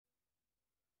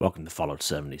Welcome to Fallout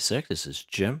 76. This is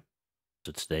Jim.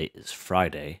 So today is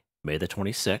Friday, May the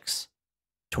 26th,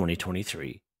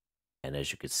 2023. And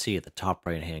as you can see at the top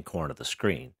right-hand corner of the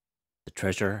screen, the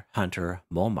treasure hunter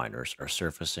mole miners are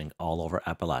surfacing all over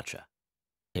Appalachia.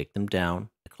 Take them down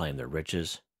to claim their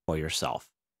riches for yourself.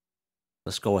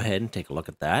 Let's go ahead and take a look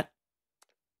at that.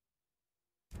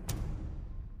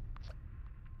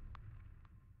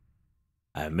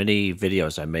 I have many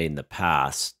videos I made in the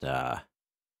past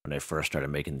when I first started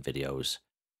making videos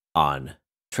on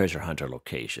treasure hunter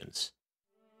locations.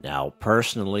 Now,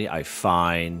 personally, I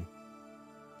find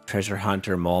treasure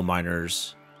hunter mole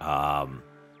miners,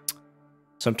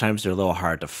 sometimes they're a little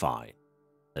hard to find.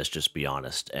 Let's just be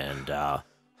honest. And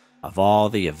of all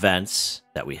the events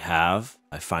that we have,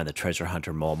 I find the treasure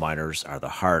hunter mole miners are the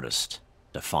hardest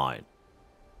to find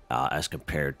as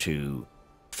compared to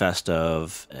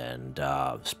Festive and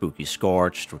Spooky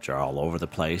Scorched, which are all over the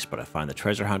place. But I find the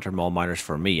treasure hunter mole miners,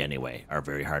 for me anyway, are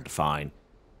very hard to find.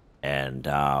 And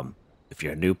if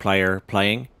you're a new player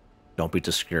playing, don't be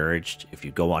discouraged if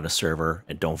you go on a server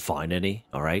and don't find any.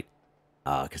 All right,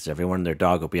 because everyone and their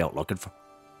dog will be out looking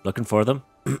for them.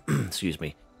 Excuse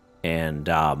me. And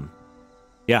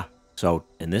yeah, so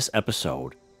in this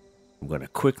episode, I'm going to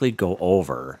quickly go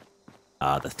over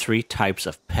the 3 types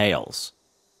of pails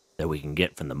that we can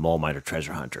get from the mole miner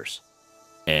treasure hunters.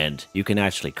 And you can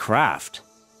actually craft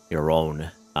your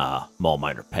own mole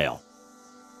miner pail.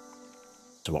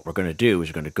 So what we're going to do is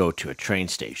we're going to go to a train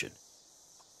station.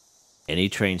 Any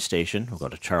train station. We'll go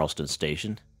to Charleston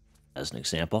Station as an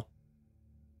example.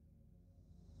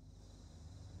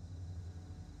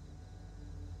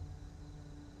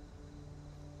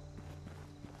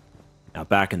 Now,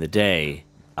 back in the day,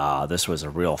 this was a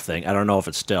real thing. I don't know if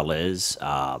it still is.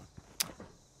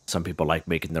 Some people like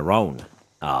making their own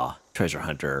treasure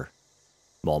hunter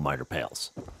mole miner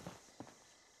pails.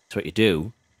 So what you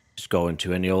do is go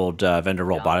into any old vendor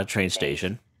robot at train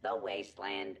station. The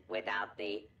wasteland without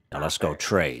the now let's go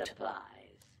trade. Supplies.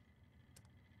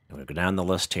 I'm going to go down the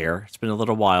list here. It's been a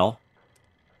little while.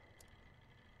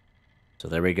 So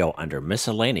there we go. Under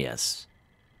miscellaneous,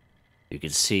 you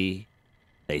can see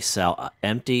they sell an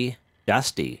empty,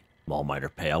 dusty mole miner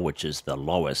pail, which is the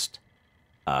lowest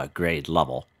grade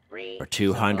level, for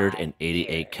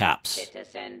 288 caps.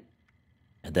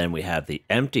 And then we have the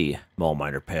empty mole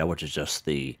miner pail, which is just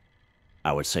the,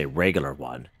 I would say, regular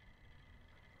one.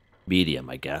 Medium,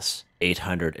 I guess.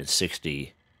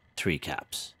 863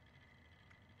 caps.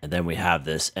 And then we have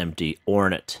this empty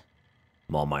Ornate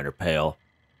Mole Miner Pail.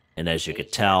 And as you can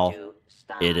tell,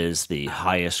 it is the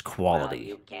highest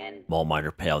quality mole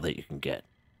miner pail that you can get.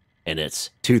 And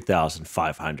it's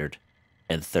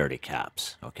 2,530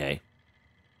 caps, okay?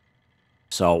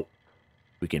 So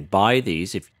we can buy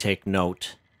these if you take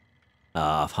note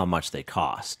of how much they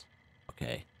cost,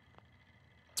 okay?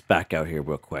 Let's back out here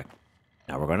real quick.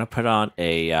 Now we're going to put on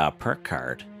a perk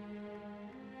card.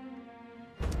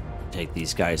 Take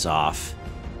these guys off.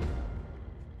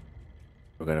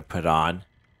 We're going to put on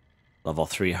level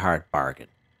 3 hard bargain.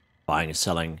 Buying and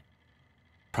selling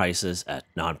prices at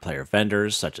non-player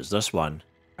vendors, such as this one,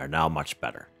 are now much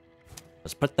better.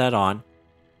 Let's put that on.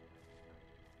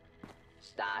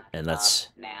 And let's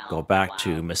go back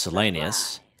to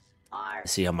miscellaneous and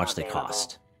see how much they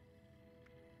cost.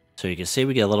 So you can see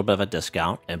we get a little bit of a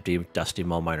discount. Empty Dusty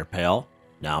Mole Miner Pail,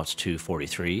 now it's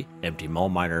 $243. Empty Mole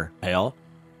Miner Pail,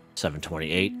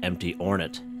 $728. Empty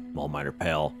Ornate Mole Miner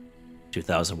Pail,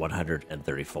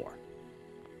 $2,134.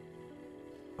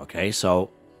 Okay, so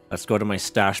let's go to my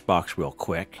stash box real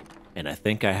quick. And I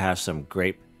think I have some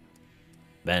grape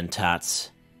mentats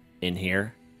in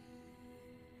here.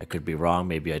 I could be wrong.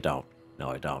 Maybe I don't. No,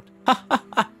 I don't.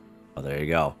 Oh, there you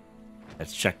go.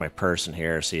 Let's check my purse in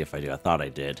here, see if I do. I thought I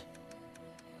did.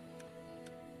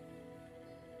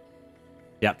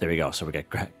 Yep, there we go. So we got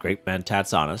grape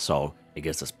mentats on us. So it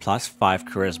gives us +5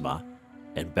 charisma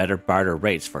and better barter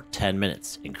rates for 10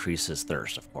 minutes. Increases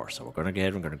thirst, of course. So we're going to go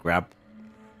ahead and we're going to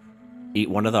eat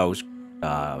one of those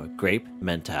grape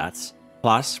mentats.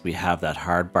 Plus, we have that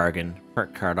hard bargain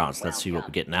perk card on. So let's see what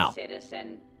we get now.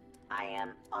 Citizen, I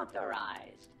am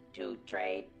authorized to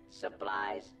trade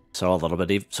supplies. So a little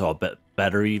bit, so a bit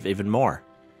better, even more.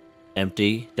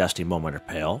 Empty Dusty Mole Miner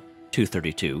Pail,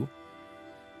 $232.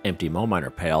 Empty Mole Miner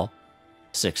Pail,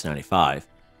 $695.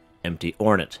 Empty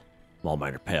Ornate Mole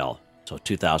Miner Pail, so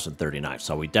 $2,039.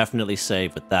 So we definitely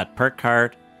save with that perk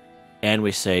card, and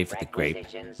we save with the grape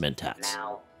mentats.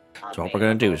 So what we're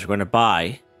going to do is we're going to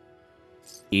buy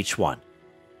each one.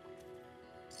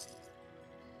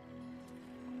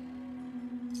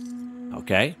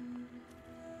 Okay.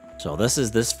 So this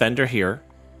is this vendor here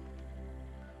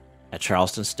at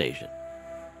Charleston Station.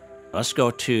 Let's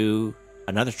go to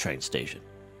another train station.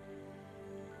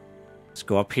 Let's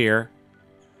go up here.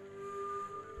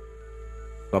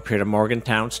 Go up here to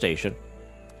Morgantown Station.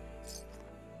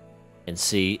 And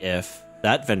see if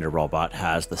that vendor robot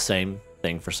has the same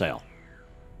thing for sale.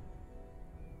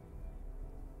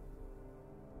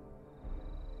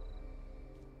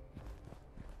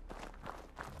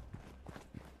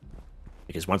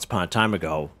 Because once upon a time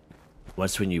ago,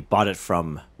 once when you bought it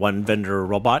from one vendor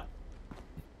robot,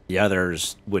 the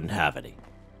others wouldn't have any.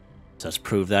 So let's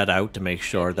prove that out to make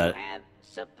sure that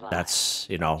that's,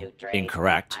 you know,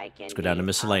 incorrect. Let's go down to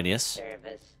miscellaneous.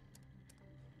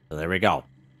 So there we go.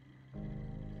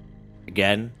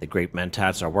 Again, the grape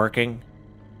mentats are working.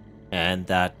 And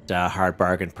that hard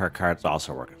bargain perk card's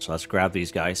also working. So let's grab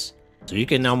these guys. So you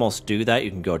can almost do that.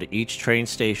 You can go to each train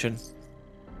station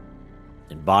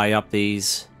and buy up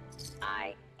these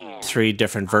 3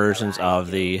 different versions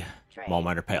of the Mole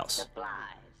Miner Pails.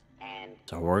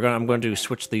 So I'm going to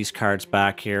switch these cards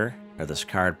back here, or this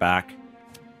card back.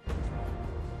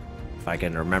 If I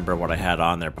can remember what I had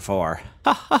on there before.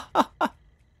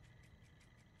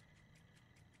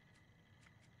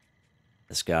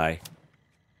 This guy.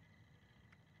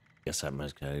 Guess I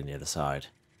must go near the side.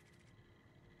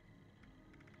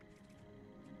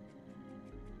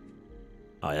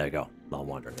 Oh, there we go. Lone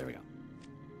Wanderer. There we go.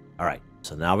 All right.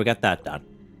 So now we got that done.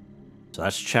 So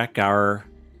let's check our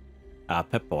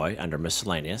Pip-Boy under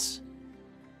miscellaneous.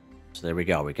 So there we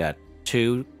go. We got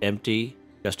 2 empty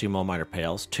Dusty Mole Miner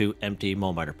Pails, 2 empty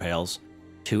Mole Miner Pails,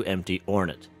 2 empty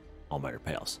Ornate Mole Miner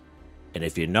Pails. And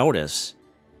if you notice,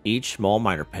 each Mole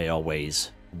Miner Pail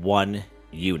weighs 1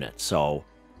 unit. So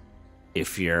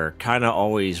if you're kind of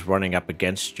always running up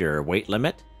against your weight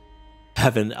limit,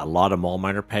 having a lot of Mole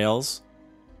Miner Pails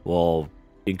will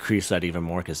increase that even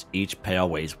more because each pail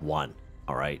weighs 1.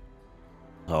 All right.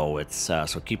 So it's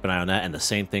so keep an eye on that. And the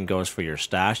same thing goes for your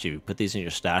stash. You put these in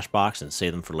your stash box and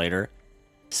save them for later.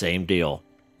 Same deal.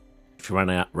 If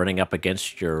you're running up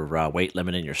against your weight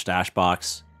limit in your stash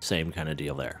box, same kind of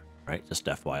deal there. Right? Just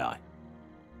FYI. All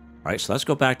right. So let's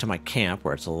go back to my camp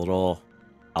where it's a little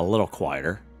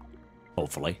quieter.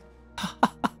 Hopefully.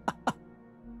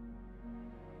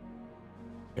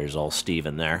 There's old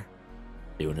Steven there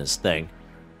doing his thing.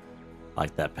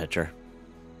 Like that picture.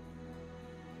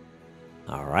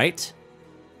 All right.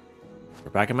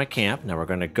 We're back in my camp. Now we're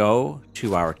going to go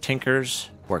to our Tinker's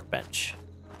workbench.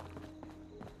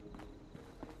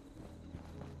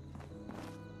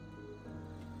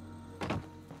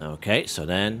 Okay, so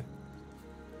then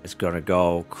it's going to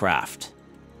go craft.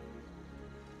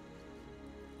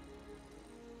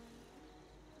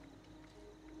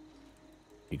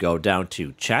 You go down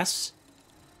to chests.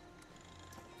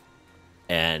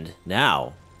 And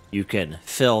now you can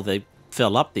fill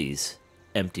up these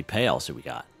empty pails that we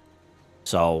got.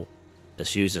 So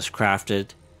let's use this crafted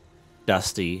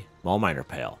Dusty Mole Miner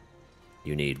Pail.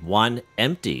 You need 1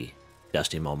 empty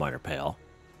Dusty Mole Miner Pail,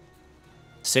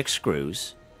 6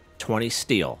 screws, 20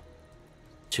 steel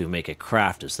to make it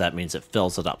crafted. So that means it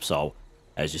fills it up. So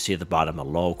as you see at the bottom, a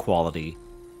low quality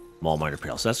Mole Miner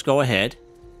Pail. So let's go ahead.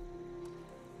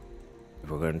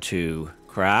 We're going to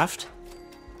craft.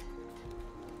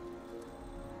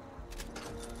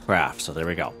 So there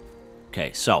we go.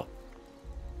 Okay, so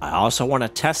I also want to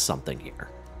test something here.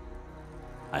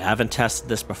 I haven't tested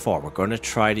this before. We're going to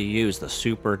try to use the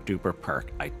Super Duper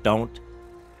Perk. I don't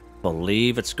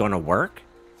believe it's going to work.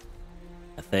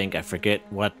 I forget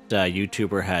what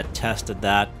YouTuber had tested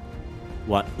that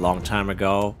long time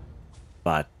ago,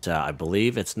 but I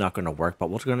believe it's not going to work, but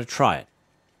we're going to try it.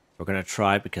 We're going to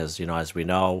try it because, you know, as we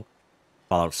know,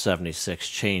 Fallout 76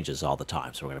 changes all the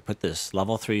time. So we're going to put this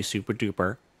level 3 Super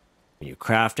Duper. When you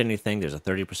craft anything, there's a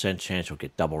 30% chance you'll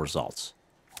get double results.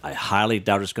 I highly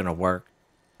doubt it's going to work.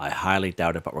 I highly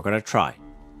doubt it, but we're going to try.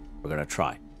 We're going to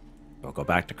try. We'll go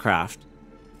back to craft.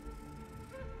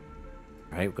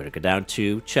 All right, we're going to go down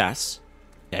to chests.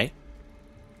 Okay.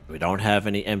 We don't have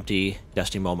any empty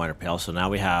Dusty Mole Miner Pails, so now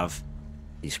we have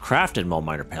these crafted Mole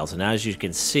Miner Pails, and as you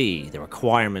can see, the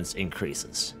requirements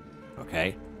increases.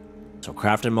 Okay. So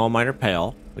crafted Mole Miner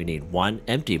Pail, we need 1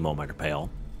 empty Mole Miner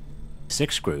Pail,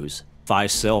 6 screws,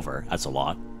 5 silver, that's a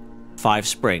lot, 5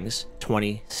 springs,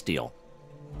 20 steel.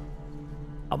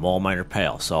 A Mole Miner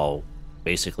Pail, so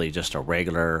basically just a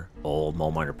regular old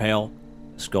Mole Miner Pail.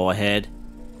 Let's go ahead.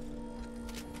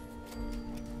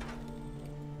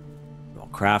 We'll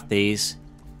craft these.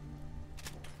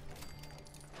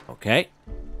 Okay.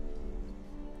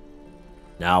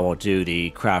 Now we'll do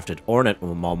the crafted Ornate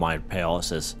Mole Miner Pail. It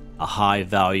says a high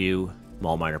value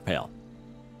Mole Miner Pail.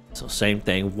 So same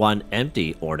thing, 1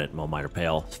 empty Ornate Mole Miner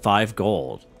Pail, 5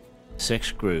 gold, 6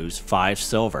 screws, 5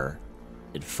 silver,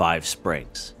 in 5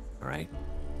 springs. All right.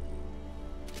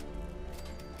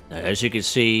 Now, as you can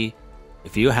see,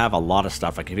 if you have a lot of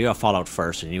stuff, like if you have Fallout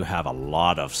First and you have a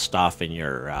lot of stuff in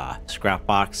your scrap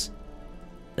box,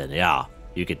 then yeah,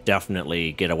 you could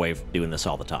definitely get away from doing this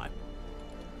all the time.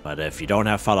 But if you don't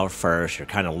have Fallout First, you're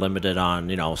kind of limited on,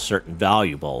 you know, certain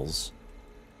valuables,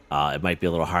 it might be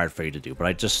a little hard for you to do. But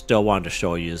I just still wanted to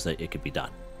show you is that it could be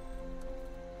done.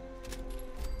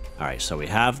 Alright, so we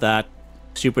have that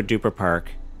Super Duper Perk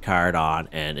card on,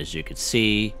 and as you can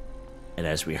see, and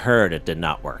as we heard, it did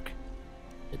not work.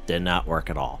 It did not work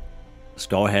at all. Let's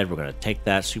go ahead, we're going to take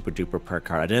that Super Duper Perk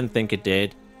card. I didn't think it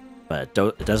did, but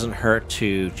it doesn't hurt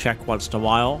to check once in a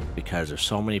while, because there's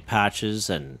so many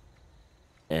patches and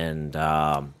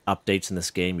updates in this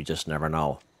game, you just never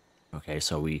know. Okay,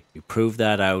 so we proved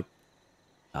that out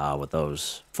with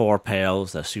those 4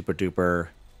 pails. The Super Duper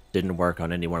didn't work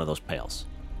on any one of those pails.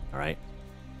 Alright,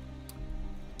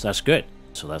 so that's good.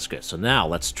 So now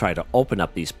let's try to open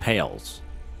up these pails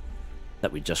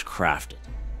that we just crafted.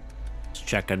 Let's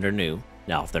check under new.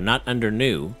 Now, if they're not under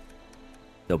new,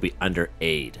 they'll be under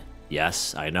aid.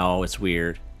 Yes, I know, it's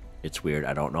weird. It's weird,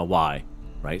 I don't know why.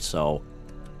 Right, so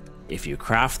if you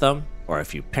craft them, or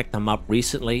if you pick them up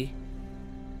recently,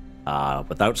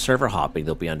 without server hopping,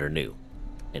 they'll be under new.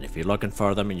 And if you're looking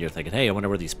for them and you're thinking, hey, I wonder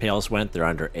where these pails went, they're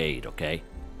under aid, okay?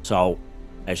 So,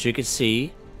 as you can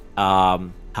see,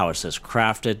 how it says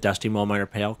crafted Dusty Mole Miner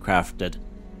Pail, crafted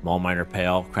Mole Miner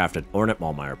Pail, crafted Ornate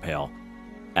Mole Miner Pail,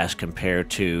 as compared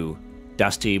to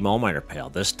Dusty Mole Miner Pail.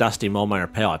 This Dusty Mole Miner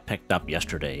Pail I picked up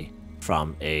yesterday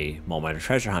from a Mole Miner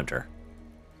treasure hunter.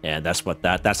 And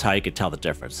that's how you can tell the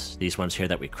difference. These ones here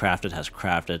that we crafted has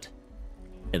crafted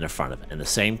in the front of it. And the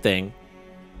same thing,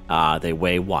 they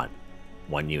weigh one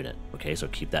unit. Okay, so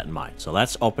keep that in mind. So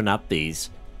let's open up these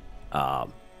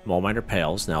Mole Miner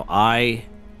Pails. Now, I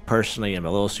personally am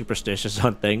a little superstitious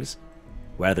on things.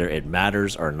 Whether it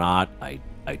matters or not, I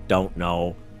don't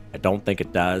know. I don't think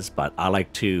it does, but I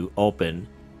like to open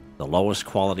the lowest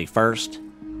quality first,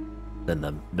 then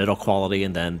the middle quality,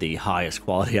 and then the highest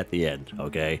quality at the end,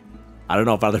 okay? I don't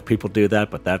know if other people do that,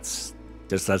 but that's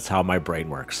how my brain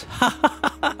works.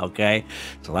 Okay,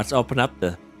 so let's open up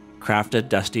the crafted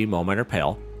Dusty Mole Miner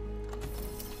Pail.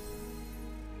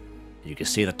 You can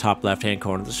see the top left-hand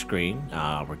corner of the screen.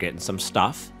 We're getting some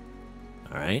stuff.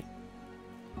 All right.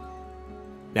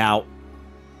 Now,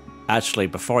 actually,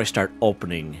 before I start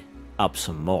opening up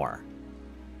some more,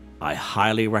 I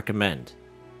highly recommend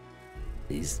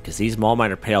these, because these Mole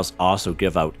Miner Pails also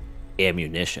give out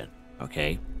ammunition,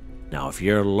 okay? Now, if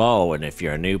you're low and if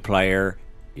you're a new player,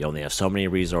 you only have so many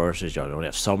resources, you only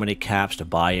have so many caps to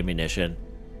buy ammunition,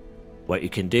 what you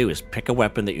can do is pick a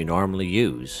weapon that you normally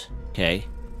use, okay?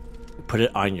 Put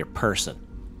it on your person,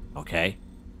 okay?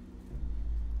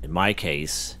 In my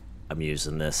case, I'm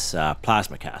using this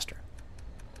plasma caster.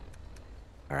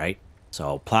 Alright,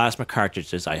 so plasma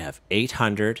cartridges, I have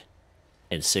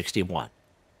 861.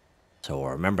 So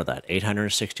remember that,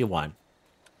 861.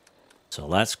 So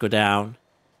let's go down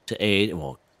to aid, and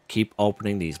we'll keep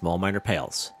opening these Mole Miner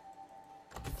Pails.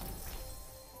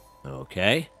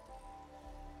 Okay.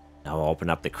 Now we'll open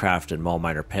up the crafted Mole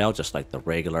Miner Pail, just like the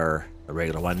regular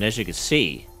one. And as you can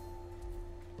see,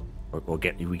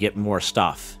 we get more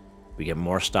stuff. We get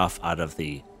more stuff out of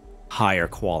the higher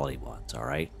quality ones,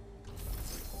 alright?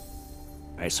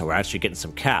 Alright, so we're actually getting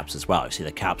some caps as well. You see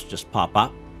the caps just pop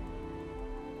up?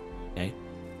 Okay.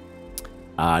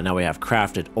 Now we have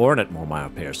crafted Ornate Mole Miner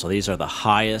Pails. So these are the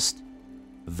highest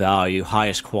value,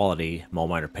 highest quality Mole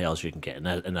Miner Pails you can get.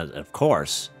 And of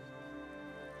course,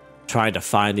 trying to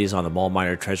find these on the Mole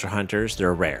Miner treasure hunters,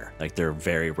 they're rare. Like, they're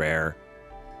very rare.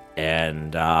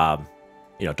 And,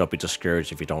 you know, don't be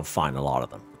discouraged if you don't find a lot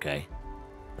of them, okay?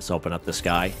 Let's open up this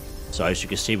guy. So as you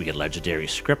can see, we get legendary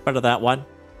script out of that one.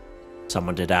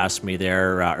 Someone did ask me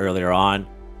there earlier on.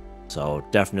 So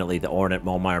definitely the Ornate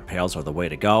Mole Miner Pails are the way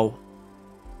to go.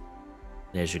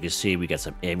 And as you can see, we get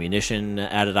some ammunition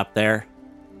added up there.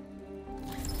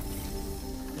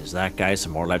 There's that guy,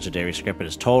 some more legendary script. It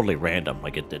is totally random.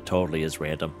 Like, it totally is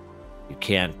random. You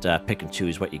can't pick and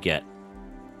choose what you get.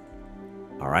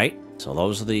 Alright, so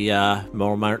those are the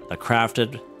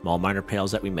crafted Mole Miner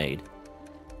Pails that we made.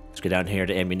 Let's go down here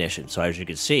to ammunition. So as you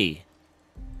can see,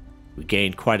 we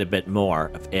gained quite a bit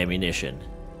more of ammunition.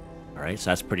 Alright,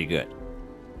 so that's pretty good.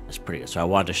 That's pretty good. So I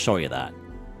wanted to show you that.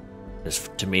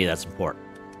 To me, that's important.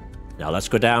 Now let's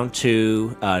go down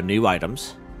to new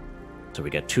items. So we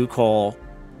get 2 coal,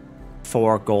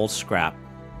 4 gold scrap.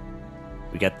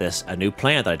 We get a new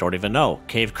plant that I don't even know.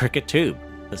 Cave cricket tube.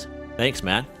 Thanks,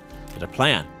 man. Get a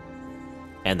plan.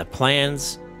 And the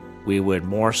plans we would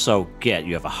more so get,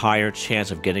 you have a higher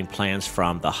chance of getting plants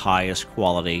from the highest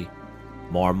quality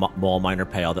Mole Miner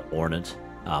Pail, the Ornate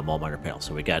Mole Miner Pail.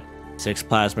 So we got 6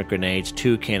 plasma grenades,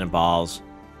 2 cannonballs.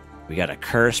 We got a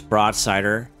cursed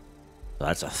broadsider. So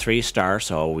that's a 3-star,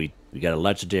 so we got a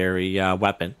legendary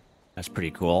weapon. That's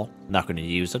pretty cool. I'm not going to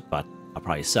use it, but I'll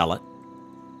probably sell it.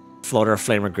 Floater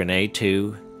flamer grenade,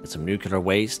 2. Get some nuclear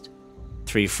waste.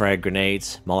 3 frag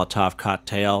grenades, Molotov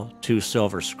cocktail, 2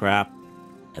 silver scrap,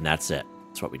 and that's it.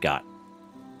 That's what we got.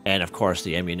 And of course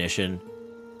the ammunition,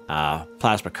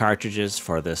 plasma cartridges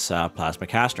for this plasma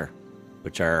caster,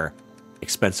 which are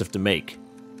expensive to make.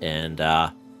 And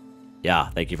yeah,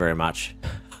 thank you very much.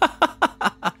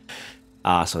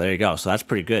 So there you go. So that's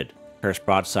pretty good. Cursed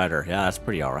broadsider. Yeah, that's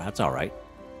pretty alright. That's alright.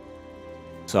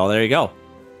 So there you go.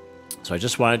 So I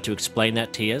just wanted to explain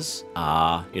that to you,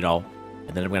 you know,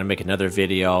 and then I'm going to make another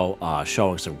video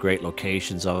showing some great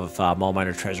locations of Mole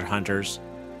Miner treasure hunters.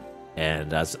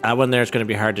 And that one there is going to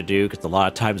be hard to do because a lot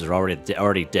of times they're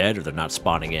already dead or they're not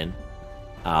spawning in.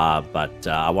 But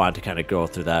I wanted to kind of go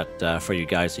through that for you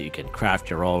guys so you can craft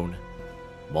your own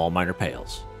Mole Miner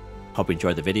Pails. Hope you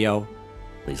enjoyed the video.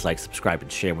 Please like, subscribe,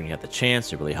 and share when you have the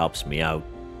chance. It really helps me out.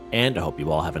 And I hope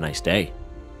you all have a nice day.